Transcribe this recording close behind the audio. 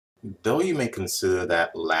Though you may consider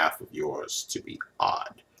that laugh of yours to be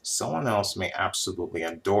odd, someone else may absolutely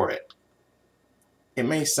adore it. It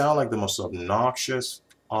may sound like the most obnoxious,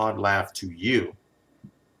 odd laugh to you,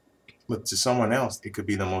 but to someone else, it could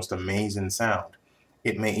be the most amazing sound.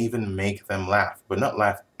 It may even make them laugh, but not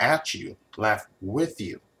laugh at you, laugh with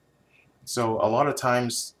you. So a lot of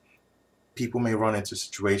times, people may run into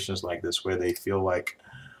situations like this where they feel like,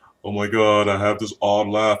 oh my God, I have this odd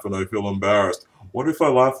laugh and I feel embarrassed. What if I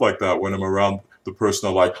laugh like that when I'm around the person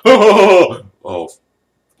I like? Oh,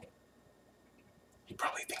 he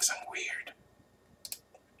probably thinks I'm weird.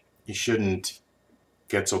 You shouldn't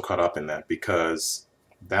get so caught up in that because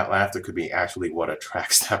that laughter could be actually what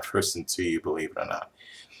attracts that person to you, believe it or not.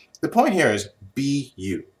 The point here is be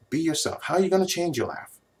you, be yourself. How are you going to change your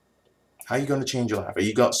laugh? How are you going to change your laugh? Are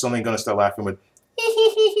you suddenly going to start laughing with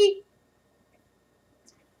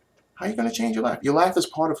how are you going to change your laugh? Your laugh is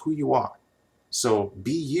part of who you are. So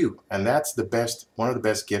be you. And that's the best, one of the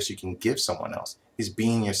best gifts you can give someone else is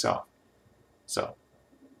being yourself. So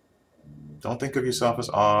don't think of yourself as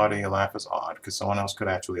odd and your laugh as odd because someone else could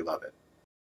actually love it.